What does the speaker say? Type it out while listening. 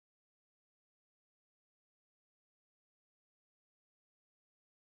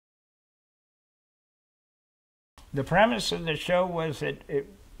The premise of the show was that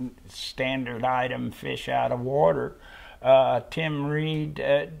standard item, fish out of water. Tim Reed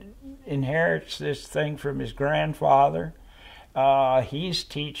inherits this thing from his grandfather. He's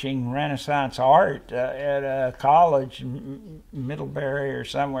teaching Renaissance art at a college, Middlebury or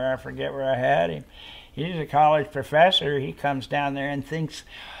somewhere, I forget where I had him. He's a college professor. He comes down there and thinks,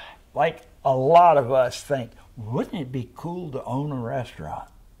 like a lot of us think, wouldn't it be cool to own a restaurant?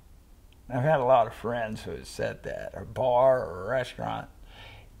 I've had a lot of friends who have said that, a bar or a restaurant.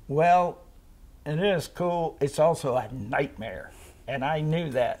 Well, it is cool. It's also a nightmare, and I knew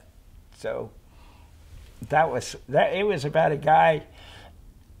that. So that was that. It was about a guy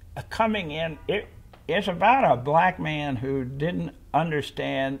coming in. It's about a black man who didn't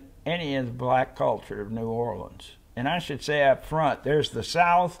understand any of the black culture of New Orleans. And I should say up front, there's the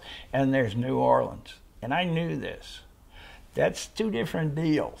South and there's New Orleans, and I knew this. That's two different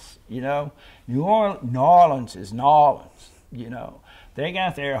deals, you know. New Orleans is New Orleans, you know. They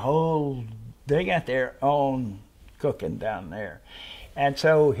got their own cooking down there. And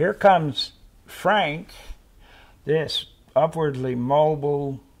so here comes Frank, this upwardly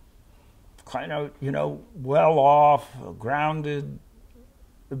mobile, kind of, you know, well-off, grounded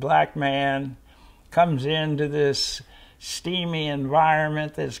black man, comes into this steamy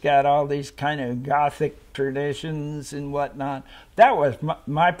environment that's got all these kind of Gothic traditions and whatnot. That was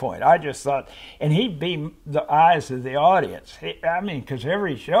my point. I just thought, and he'd be the eyes of the audience. I mean, because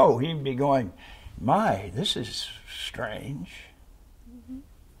every show he'd be going, my, this is strange. Mm-hmm.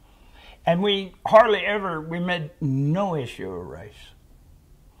 And we made no issue of race.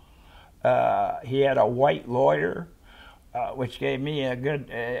 He had a white lawyer, which gave me a good,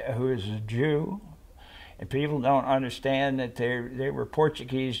 who is a Jew. And people don't understand that they were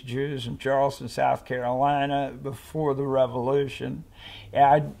Portuguese Jews in Charleston, South Carolina before the Revolution.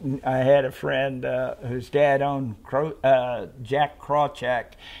 I had a friend whose dad owned Jack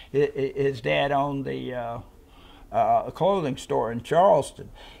Krawcheck. His dad owned the clothing store in Charleston,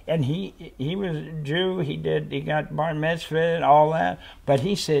 and he was a Jew. He got bar mitzvah and all that, but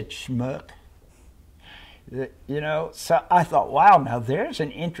he said schmuck. You know, so I thought, wow, now there's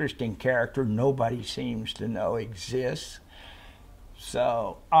an interesting character nobody seems to know exists.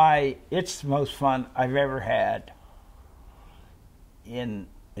 So it's the most fun I've ever had in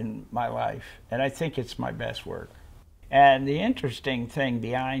my life, and I think it's my best work. And the interesting thing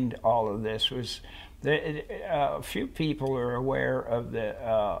behind all of this was that few people are aware of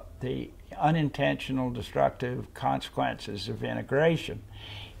the unintentional destructive consequences of integration.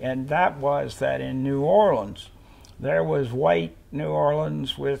 And that was that in New Orleans, there was white New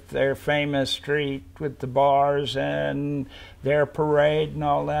Orleans with their famous street with the bars and their parade and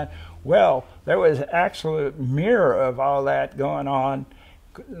all that. Well, there was an absolute mirror of all that going on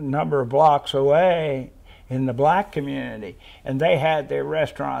a number of blocks away in the black community. And they had their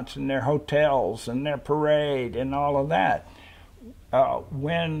restaurants and their hotels and their parade and all of that.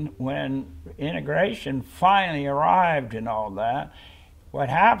 When integration finally arrived and all that, what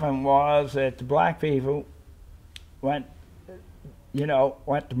happened was that the black people went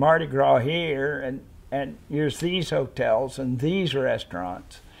to Mardi Gras here, and here's these hotels and these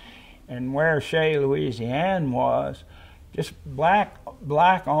restaurants. And where Chez Louisiane was, just black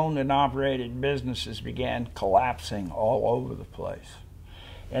owned and operated businesses began collapsing all over the place.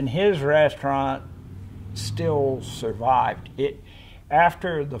 And his restaurant still survived.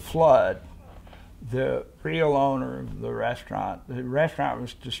 After the flood, the real owner of the restaurant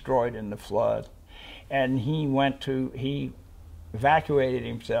was destroyed in the flood, and he evacuated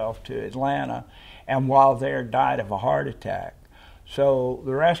himself to Atlanta, and while there died of a heart attack. So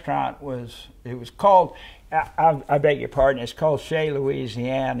the restaurant it was called, I beg your pardon, it's called Chez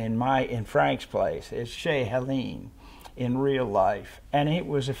Louisiane in Frank's place. It's Chez Helene in real life, and it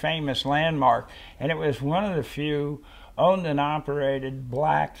was a famous landmark, and it was one of the few owned and operated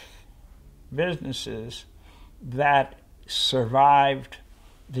black businesses that survived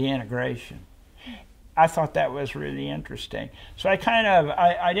the integration. I thought that was really interesting. So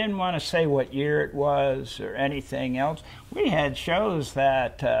I didn't want to say what year it was or anything else. We had shows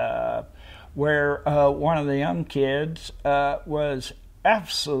that where one of the young kids was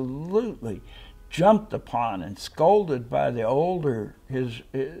absolutely jumped upon and scolded by his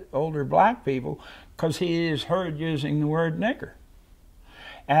older black people because he is heard using the word nigger.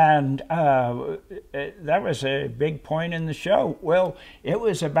 And that was a big point in the show. Well, it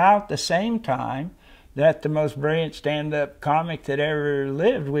was about the same time that the most brilliant stand-up comic that ever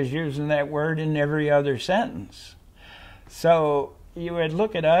lived was using that word in every other sentence. So you would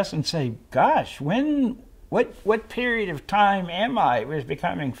look at us and say, gosh, when what period of time am I? It was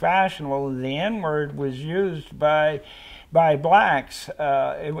becoming fashionable. The N-word was used by blacks.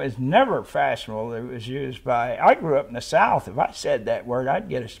 It was never fashionable. It was used by. I grew up in the South. If I said that word, I'd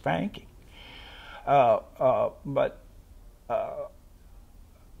get a spanking. But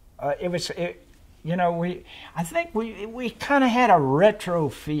it was. You know, I think we kind of had a retro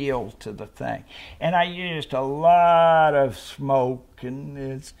feel to the thing, and I used a lot of smoke and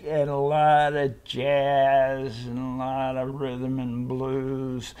a lot of jazz and a lot of rhythm and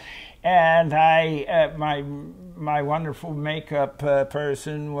blues, and my wonderful makeup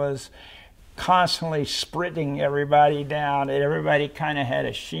person was constantly spritting everybody down, and everybody kind of had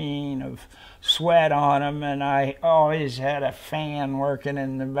a sheen of sweat on them, and I always had a fan working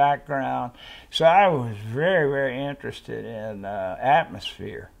in the background. So I was very, very interested in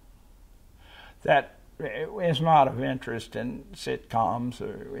atmosphere. That is not of interest in sitcoms,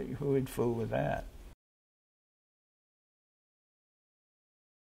 or who would fool with that.